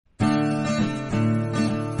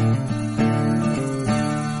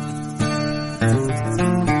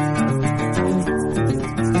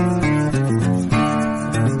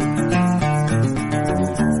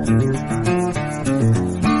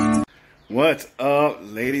What's up,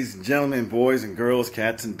 ladies and gentlemen, boys and girls,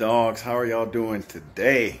 cats and dogs? How are y'all doing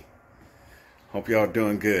today? Hope y'all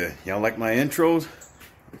doing good. Y'all like my intros?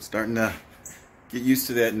 I'm starting to get used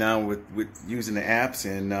to that now with using the apps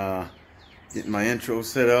and getting my intro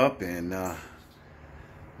set up and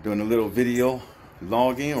doing a little video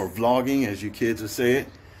logging or vlogging, as you kids would say it.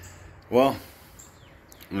 Well,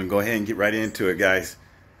 I'm gonna go ahead and get right into it, guys.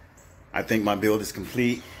 I think my build is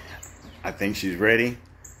complete. I think she's ready.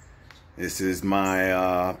 This is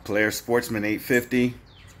my Polaris Sportsman 850.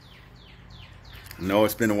 I know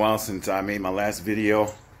it's been a while since I made my last video,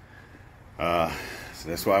 so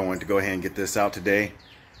that's why I wanted to go ahead and get this out today.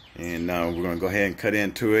 And we're going to go ahead and cut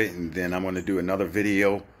into it, and then I'm going to do another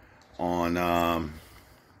video on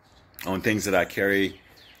things that I carry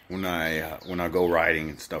when I go riding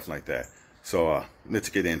and stuff like that. So let's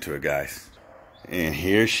get into it, guys. And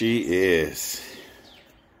here she is.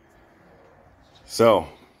 So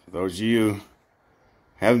those of you who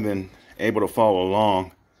haven't been able to follow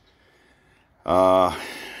along,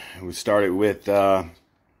 we started with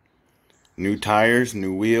new tires,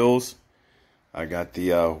 new wheels. I got the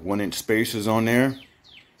 1-inch spacers on there,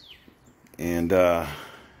 and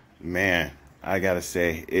man, I gotta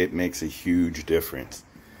say, it makes a huge difference.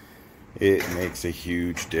 It makes a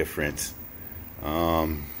huge difference.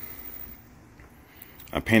 I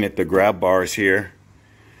painted the grab bars here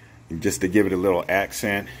just to give it a little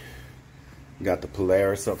accent. Got the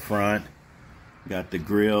Polaris up front, got the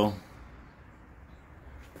grill,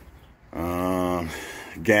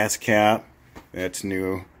 gas cap, that's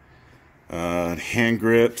new, hand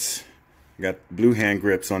grips, got blue hand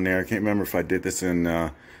grips on there. I can't remember if I did this in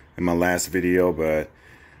my last video, but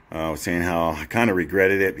I was saying how I kind of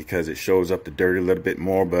regretted it because it shows up the dirt a little bit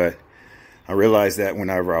more, but I realized that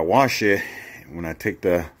whenever I wash it, when I take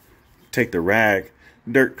the rag,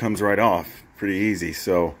 dirt comes right off pretty easy.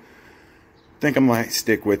 So I think I might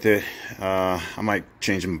stick with it. I might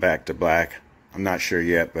change them back to black. I'm not sure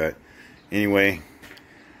yet, but anyway,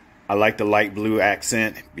 I like the light blue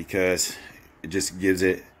accent because it just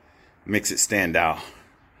makes it stand out.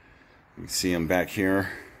 You can see them back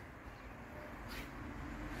here,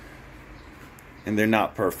 and they're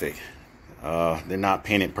not perfect. They're not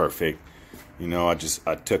painted perfect. You know, I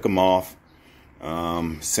took them off,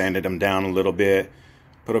 sanded them down a little bit,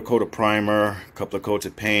 put a coat of primer, a couple of coats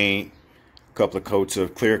of paint, a couple of coats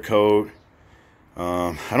of clear coat.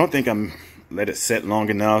 I don't think I'm let it set long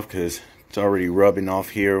enough because it's already rubbing off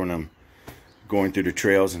here when I'm going through the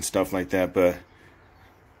trails and stuff like that, but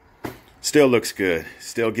still looks good.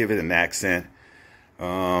 Still give it an accent.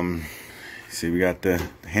 See, we got the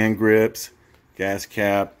hand grips, gas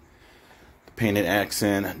cap, the painted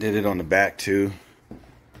accent. I did it on the back too.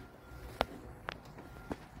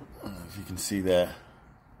 I don't know if you can see that.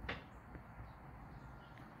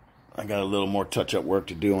 I got a little more touch-up work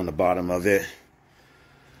to do on the bottom of it.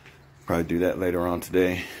 Probably do that later on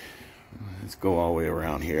today. Let's go all the way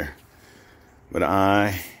around here. But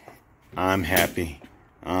I'm happy.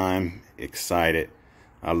 I'm excited.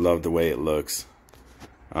 I love the way it looks.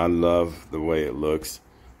 I love the way it looks.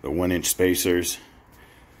 The 1-inch spacers,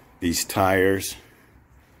 these tires.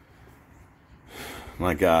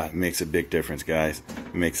 My God, it makes a big difference, guys.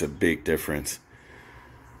 It makes a big difference.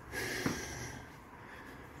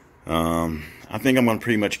 I think I'm gonna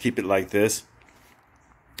pretty much keep it like this.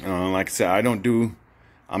 Like I said,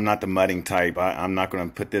 I'm not the mudding type. I'm not gonna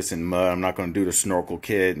put this in mud. I'm not gonna do the snorkel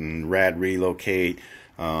kit and rad relocate.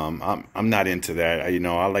 I'm not into that. You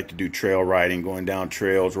know, I like to do trail riding, going down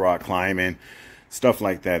trails, rock climbing, stuff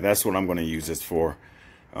like that. That's what I'm gonna use this for.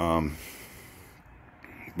 But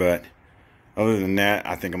other than that,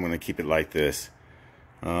 I think I'm gonna keep it like this.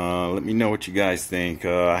 Let me know what you guys think.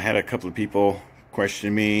 I had a couple of people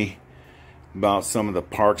question me about some of the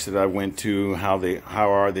parks that I went to, how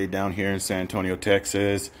are they down here in San Antonio,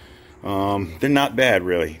 Texas. They're not bad,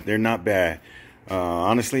 really. They're not bad.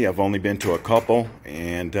 Honestly, I've only been to a couple,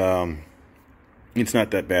 and it's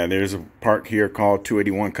not that bad. There's a park here called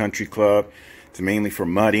 281 Country Club. It's mainly for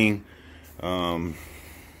mudding.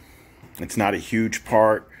 It's not a huge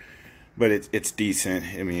park, but it's decent.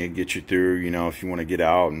 I mean, it gets you through, you know, if you want to get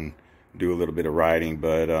out and do a little bit of riding.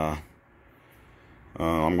 But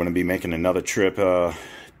I'm going to be making another trip to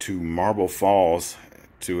Marble Falls,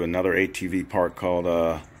 to another ATV park called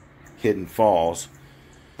Hidden Falls.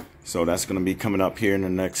 So that's going to be coming up here in the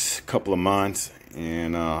next couple of months,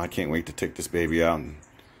 and I can't wait to take this baby out and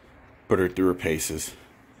put her through her paces.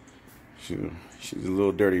 She's a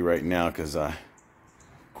little dirty right now because I,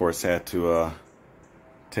 of course, had to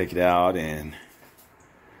take it out and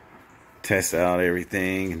test out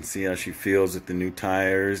everything and see how she feels with the new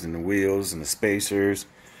tires and the wheels and the spacers.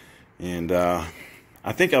 And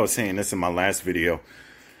I think I was saying this in my last video,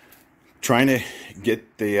 trying to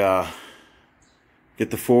get the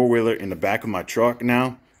four-wheeler in the back of my truck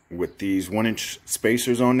now with these 1-inch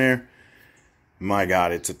spacers on there. My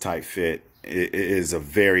God, it's a tight fit. It is a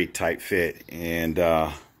very tight fit, and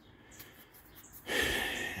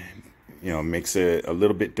you know, it makes it a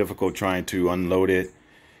little bit difficult trying to unload it.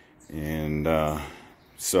 And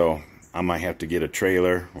so I might have to get a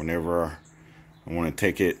trailer whenever I want to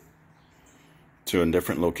take it to a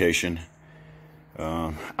different location.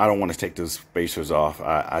 I don't want to take those spacers off.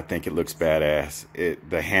 I think it looks badass.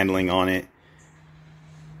 The handling on it,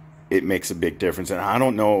 it makes a big difference. And I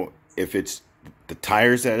don't know if it's the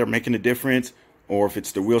tires that are making a difference, or if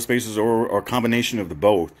it's the wheel spacers, or a combination of the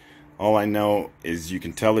both. All I know is you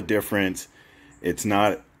can tell the difference. It's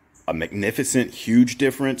not a magnificent, huge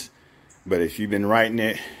difference, but if you've been riding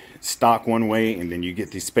it stock one way, and then you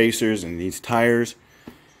get these spacers and these tires,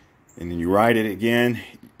 and then you ride it again,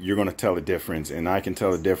 you're going to tell the difference. And I can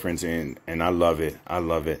tell the difference, and I love it. I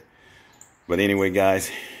love it. But anyway,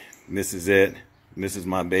 guys, this is it. This is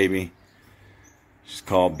my baby. She's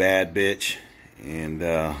called Bad Bitch,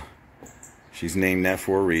 and she's named that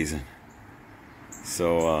for a reason.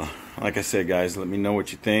 So like I said, guys, let me know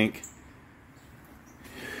what you think.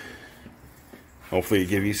 Hopefully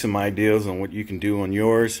give you some ideas on what you can do on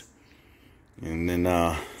yours. And then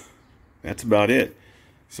that's about it.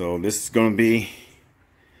 So this is going to be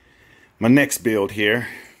my next build here.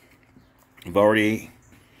 I've already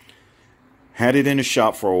had it in the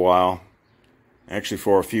shop for a while, actually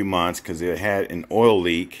for a few months, because it had an oil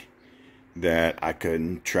leak that I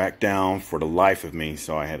couldn't track down for the life of me.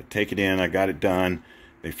 So I had to take it in. I got it done.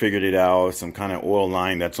 They figured it out. Some kind of oil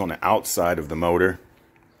line that's on the outside of the motor.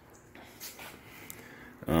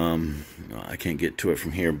 I can't get to it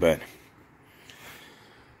from here, but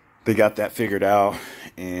they got that figured out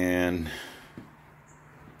and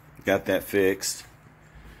got that fixed.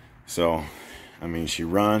 So, I mean, she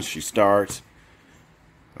runs, she starts.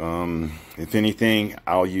 If anything,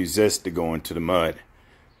 I'll use this to go into the mud.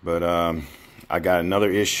 But I got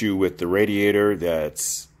another issue with the radiator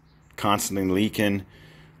that's constantly leaking.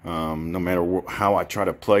 No matter how I try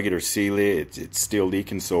to plug it or seal it, it's still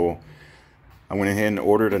leaking. So I went ahead and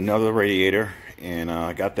ordered another radiator, and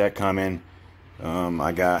I got that coming.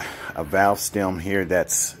 I got a valve stem here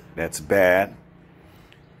that's bad.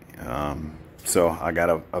 So I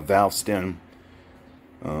got a valve stem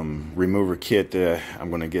remover kit that I'm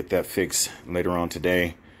going to get that fixed later on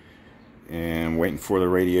today. And waiting for the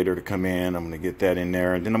radiator to come in. I'm going to get that in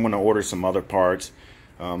there, and then I'm going to order some other parts.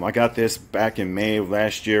 I got this back in May of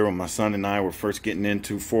last year when my son and I were first getting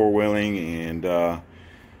into four-wheeling, and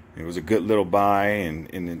it was a good little buy, and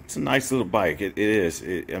it's a nice little bike. It is.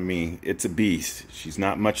 I mean, it's a beast. She's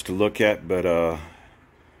not much to look at, but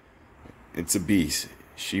it's a beast.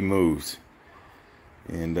 She moves.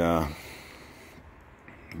 And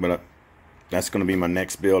but that's going to be my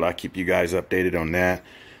next build. I'll keep you guys updated on that.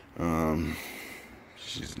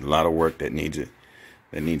 She's a lot of work that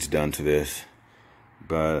needs done to this.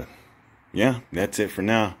 But yeah, that's it for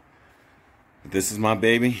now. This is my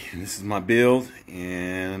baby. This is my build,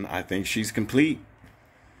 and I think she's complete.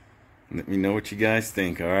 Let me know what you guys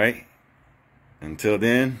think, alright? Until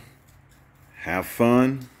then, have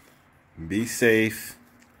fun, be safe,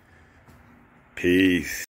 peace.